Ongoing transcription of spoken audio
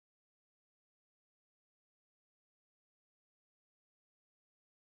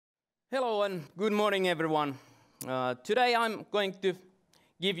Hello and good morning, everyone. Today I'm going to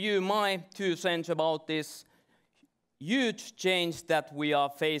give you my 2 cents about this huge change that we are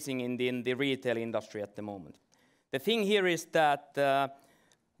facing in the retail industry at the moment. The thing here is that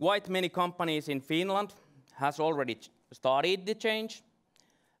quite many companies in Finland has already started the change.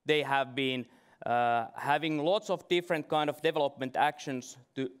 They have been having lots of different kind of development actions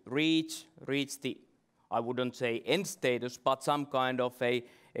to reach the, I wouldn't say end status, but some kind of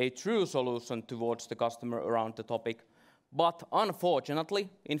a true solution towards the customer around the topic. But unfortunately,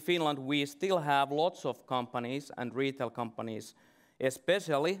 in Finland, we still have lots of companies and retail companies,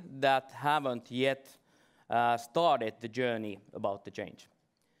 especially that haven't yet started the journey about the change.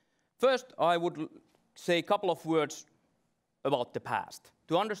 First, I would say a couple of words about the past.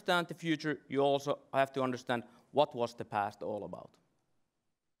 To understand the future, you also have to understand what was the past all about.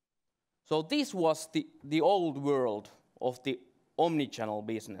 So this was the old world of the omnichannel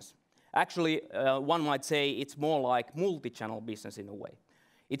business. Actually, one might say it's more like multi-channel business in a way.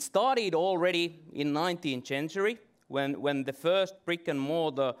 It started already in 19th century when the first brick and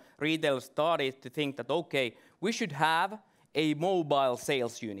mortar retailers started to think that, okay, we should have a mobile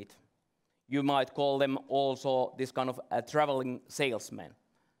sales unit. You might call them also this kind of a traveling salesman.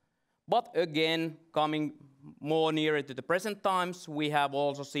 But again, coming more nearer to the present times, we have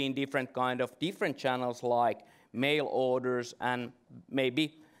also seen different channels like mail orders and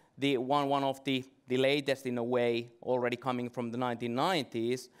maybe one of the latest in a way already coming from the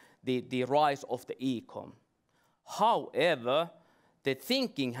 1990s, the rise of the e-com. However, the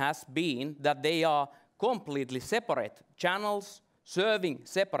thinking has been that they are completely separate channels serving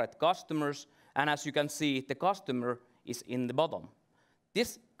separate customers, and as you can see, the customer is in the bottom.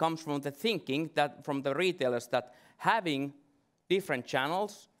 This comes from the thinking that from the retailers that having different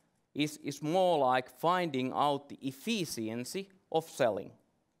channels is more like finding out the efficiency of selling.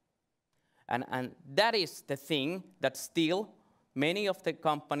 And that is the thing that still many of the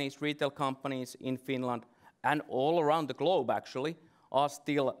companies, retail companies in Finland and all around the globe actually, are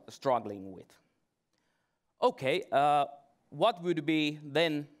still struggling with. Okay, what would be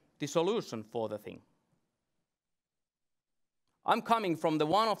then the solution for the thing? I'm coming from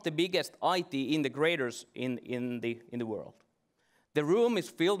one of the biggest IT integrators in the world. The room is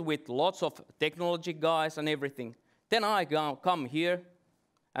filled with lots of technology guys and everything. Then I come here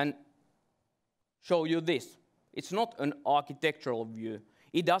and show you this. It's not an architectural view.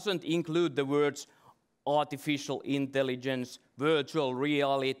 It doesn't include the words artificial intelligence, virtual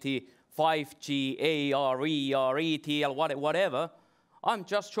reality, 5G, AR, ER, ETL, whatever. I'm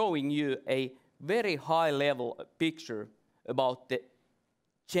just showing you a very high-level picture about the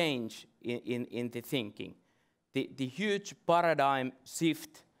change in the thinking. The huge paradigm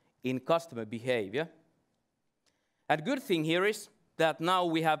shift in customer behavior. And good thing here is that now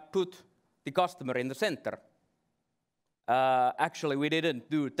we have put the customer in the center. Actually, we didn't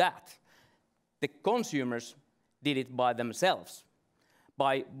do that. The consumers did it by themselves.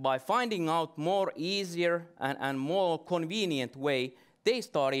 By finding out more easier and more convenient way, they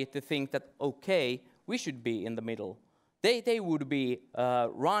started to think that, okay, we should be in the middle. They would be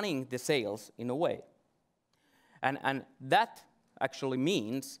running the sales in a way. And that actually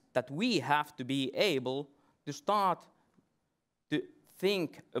means that we have to be able to start to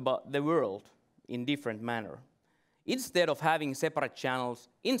think about the world in different manner. Instead of having separate channels,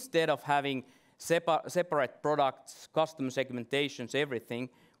 instead of having separate products, custom segmentations, everything,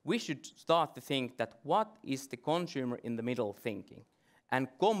 we should start to think that what is the consumer in the middle thinking and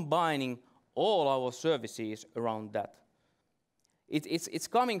combining all our services around that. It's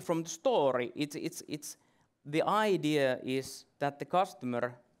coming from the story. The idea is that the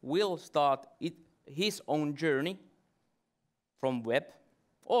customer will start his own journey from web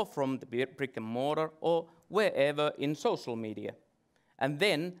or from the brick and mortar or wherever in social media. And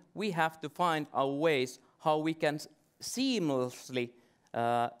then we have to find our ways how we can seamlessly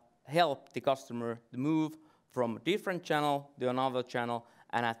help the customer to move from a different channel to another channel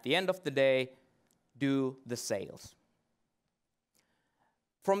and at the end of the day, do the sales.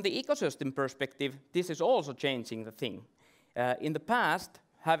 From the ecosystem perspective, this is also changing the thing. In the past,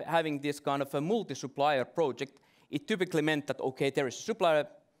 having this kind of a multi-supplier project, it typically meant that, okay, there is a supplier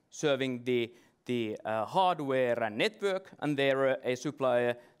serving the hardware and network, and there is a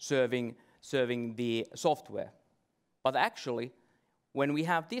supplier serving the software. But actually, when we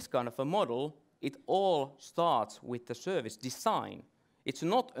have this kind of a model, it all starts with the service design. It's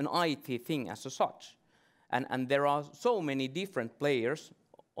not an IT thing as such. And there are so many different players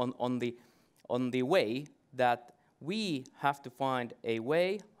on the way that we have to find a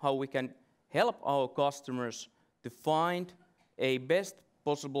way how we can help our customers to find a best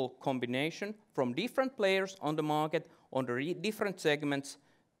possible combination from different players on the market, on the different segments,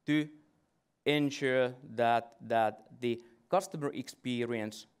 to ensure that the customer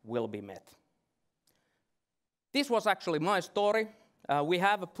experience will be met. This was actually my story. We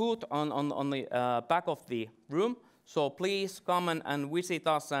have a booth on the back of the room, so please come and visit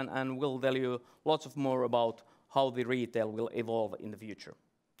us, and we'll tell you lots of more about how the retail will evolve in the future.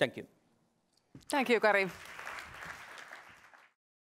 Thank you. Thank you, Kari.